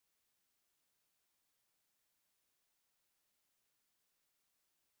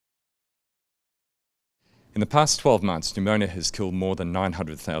In the past 12 months, pneumonia has killed more than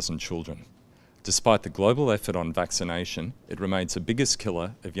 900,000 children. Despite the global effort on vaccination, it remains the biggest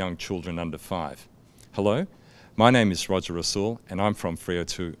killer of young children under 5. Hello, my name is Roger Rasool and I'm from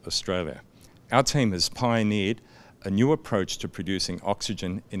FREO2 Australia. Our team has pioneered a new approach to producing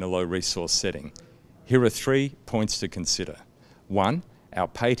oxygen in a low resource setting. Here are 3 points to consider. 1, our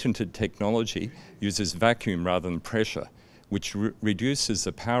patented technology uses vacuum rather than pressure, which reduces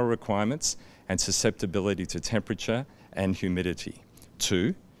the power requirements and susceptibility to temperature and humidity.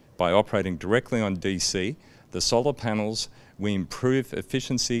 2, by operating directly on DC, the solar panels, we improve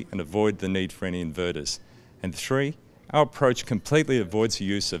efficiency and avoid the need for any inverters. And 3, our approach completely avoids the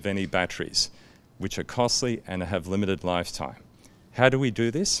use of any batteries, which are costly and have limited lifetime. How do we do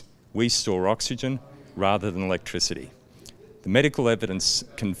this? We store oxygen rather than electricity. The medical evidence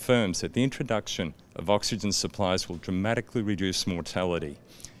confirms that the introduction of oxygen supplies will dramatically reduce mortality.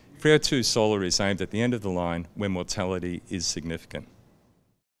 FREO2 solar is aimed at the end of the line where mortality is significant.